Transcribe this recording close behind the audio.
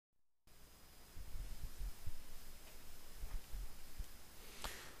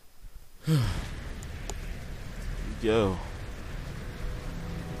Yo.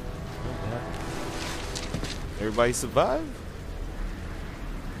 Everybody survive?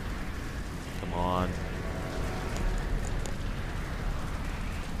 Come on.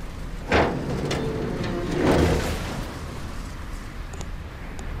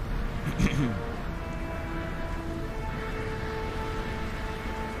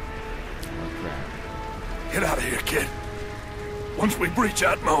 Get out of here, kid. Once we breach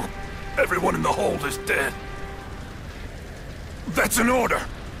Atmo, everyone in the hold is dead. That's an order.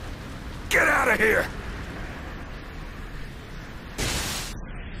 Get out of here!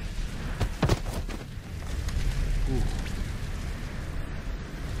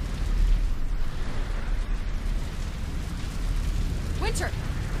 Winter!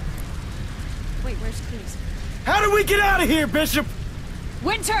 Wait, where's Cleese? How do we get out of here, Bishop?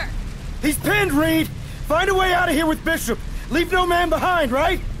 Winter! He's pinned, Reed! Find a way out of here with Bishop. Leave no man behind,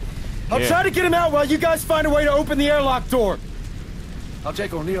 right? I'll try to get him out while you guys find a way to open the airlock door. I'll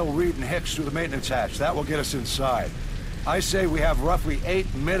take O'Neill, Reed, and Hicks through the maintenance hatch. That will get us inside. I say we have roughly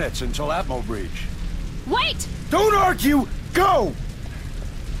 8 minutes until Atmo breach. Wait! Don't argue! Go!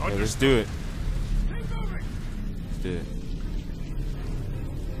 Yeah, let's do it. Let's do it.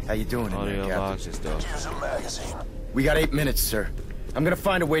 How you doing in there, Captain? Use a magazine. We got 8 minutes, sir. I'm gonna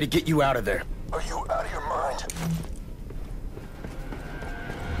find a way to get you out of there. Are you out of your mind?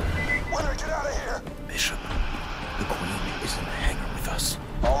 Winter, get out of here! Bishop, the Queen is in the hangar with us.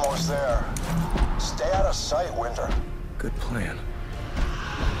 Almost there. Stay out of sight, Winter. Good plan.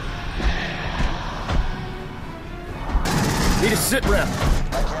 Need a sit rep.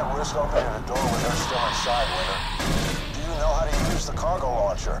 I can't risk opening the door with her still inside, Winter. Do you know how to use the cargo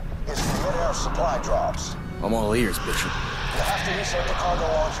launcher? It's for mid-air supply drops. I'm all ears, Bishop. You have to reset the cargo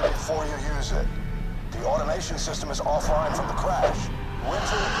launcher before you use it. The automation system is offline from the crash.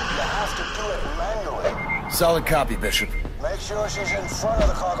 Winter, you have to do it manually. Solid copy, Bishop. Make sure she's in front of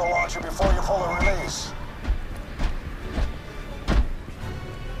the cargo launcher before you pull the release.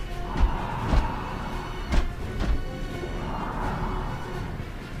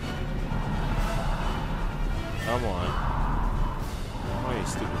 Come on. Oh, you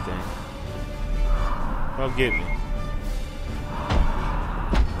stupid thing. Come get me.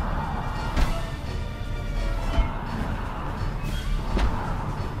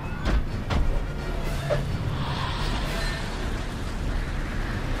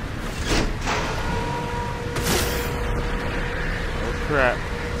 Crap.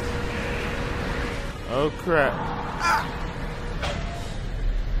 Oh crap.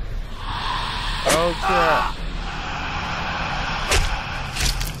 Oh crap.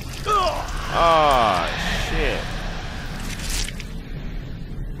 Oh shit.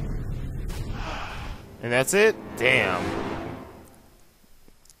 And that's it? Damn.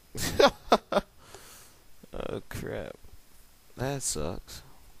 Oh crap. That sucks.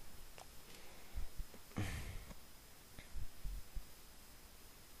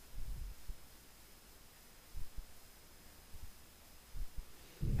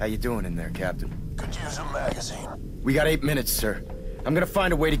 How you doing in there, Captain? Could use a magazine. We got 8 minutes, sir. I'm gonna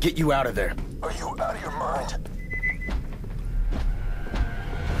find a way to get you out of there. Are you out of your mind?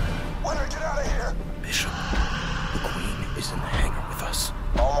 Winter, get out of here! Bishop, the Queen is in the hangar with us.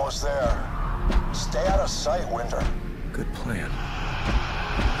 Almost there. Stay out of sight, Winter. Good plan.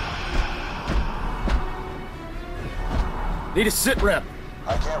 Need a sit rep.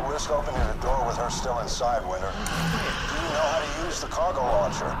 I can't risk opening the door with her still inside, Winter. Do you know how to use the cargo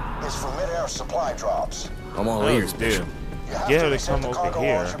launcher? It's for mid-air supply drops. I'm all ears, Bishop. You have Get her to to come reset the over cargo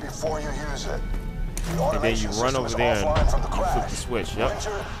here. launcher before you use it. The And then automation you run system over is there and offline from the you flip crash. the switch. Yep.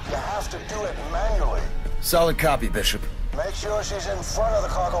 Winter, you have to do it manually. Solid copy, Bishop. Make sure she's in front of the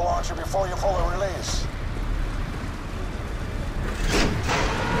cargo launcher before you pull the release.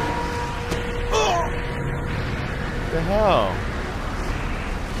 What the hell?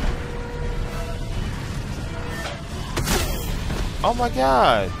 Oh my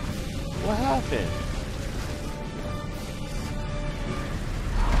god. What happened?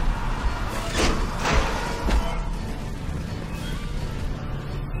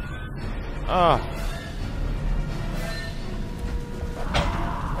 Ah.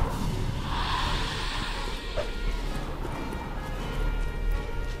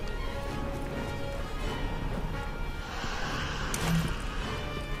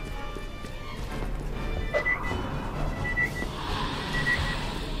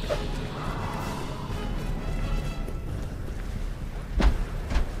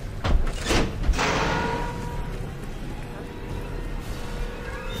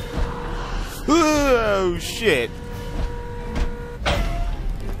 Oh shit.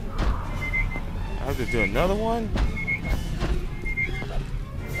 to do another one?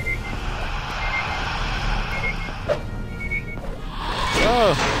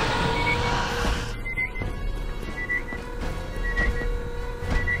 Oh.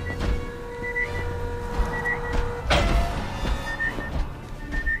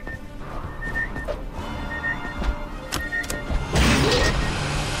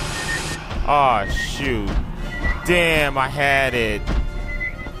 Oh, shoot. Damn, I had it.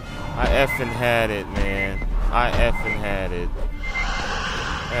 I effing had it, man. I effing had it.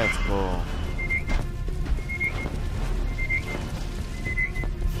 That's cool.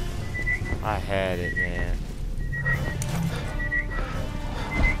 I had it, man.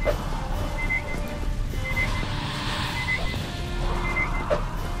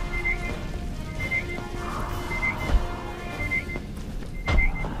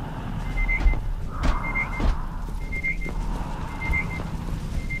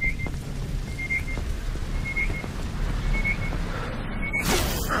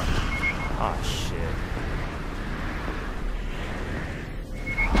 Oh, shit.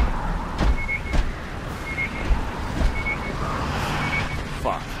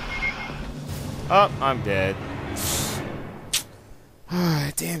 Fuck. Oh, I'm dead.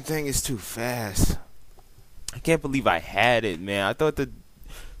 That damn thing is too fast. I can't believe I had it, man. I thought the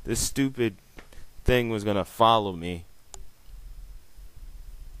stupid thing was gonna follow me.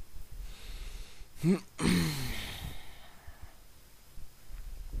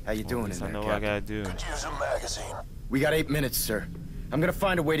 How you doing in there, I know Captain? what I gotta do. Could use a magazine. We got 8 minutes, sir. I'm gonna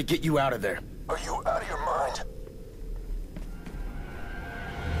find a way to get you out of there. Are you out of your mind?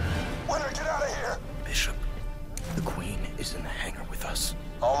 Winter, get out of here! Bishop, the Queen is in the hangar with us.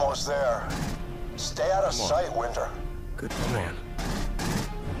 Almost there. Stay out of sight, Winter. Good plan.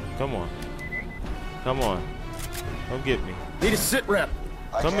 Come on. Come on. Come get me. Need a sit rep.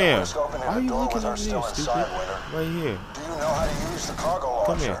 I Come can't here. risk opening Why are the you door looking with her over still here, inside, stupid? Winter. Right here. Do you know how to use the cargo launcher?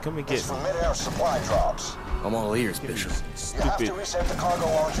 Come here, come and get It's for me. mid-air supply drops. I'm all ears, Bishop. You have to Stupid. reset the cargo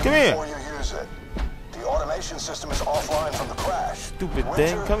launcher Come here. before you use it. The automation system is offline from the crash. Stupid Winter,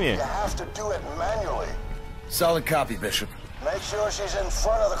 thing. Come here. You have to do it manually. Solid copy, Bishop. Make sure she's in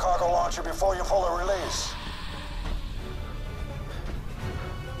front of the cargo launcher before you pull the release.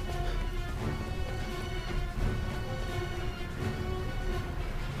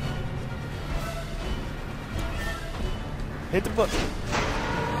 Hit the button.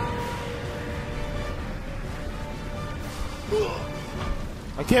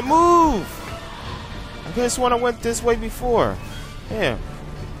 I can't move. I could have sworn I went this way before. Damn.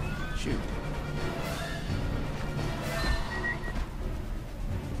 Shoot.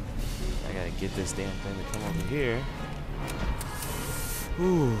 I gotta get this damn thing to come over here.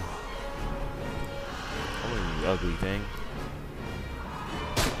 Ooh. Oh, you ugly thing.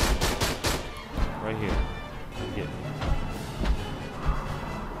 Right here. Get me.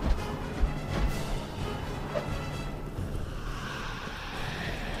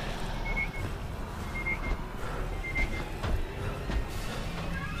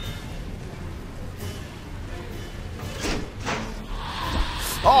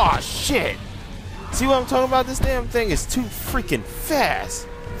 Oh shit! See what I'm talking about? This damn thing is too freaking fast.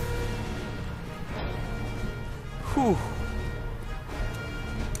 Whew.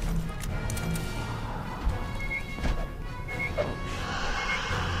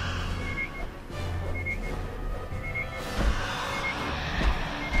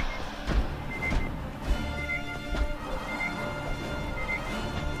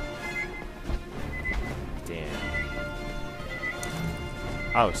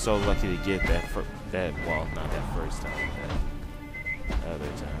 I was so lucky to get that well, not that first time, that other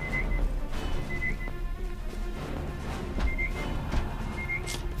time.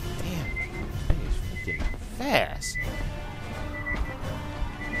 Damn, that is freaking fast.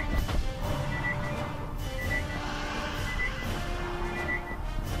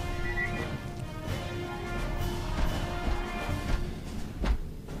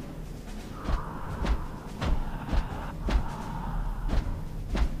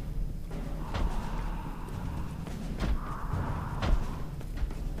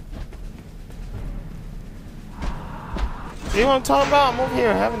 See what I'm talking about? I'm over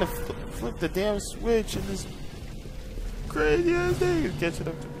here having to flip the damn switch and this crazy ass thing is catching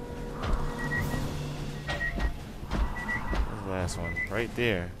up to me. That's the last one, right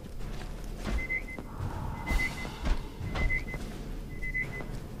there.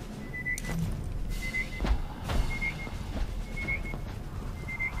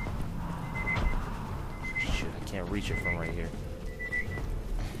 Shit, I can't reach it from right here.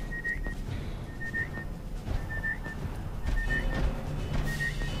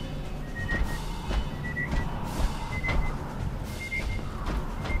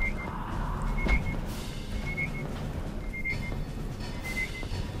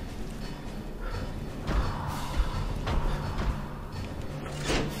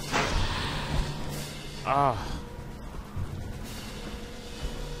 Ah.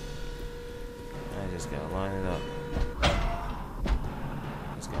 I just gotta line it up.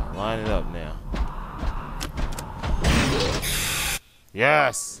 Just gotta line it up now.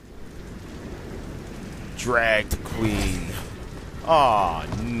 Yes! Drag the queen. Oh,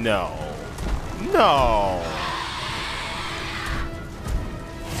 no. No!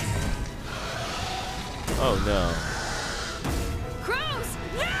 Oh, no. Cruz!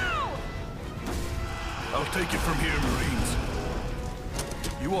 No! I'll take it from here, Marines.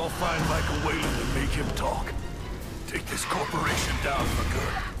 You all find Michael Weyland and make him talk. Take this corporation down for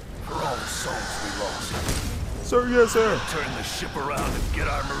good. For all the souls we lost. Sir, yes, sir. Turn the ship around and get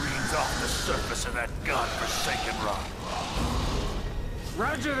our Marines off the surface of that godforsaken rock.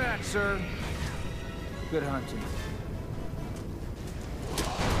 Roger that, sir. Good hunting.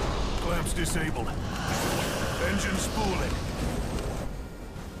 Clamps disabled. Engine spooling.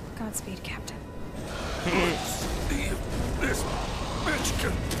 Godspeed, Captain. See if this bitch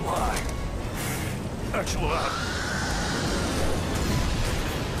can fly. Actual out.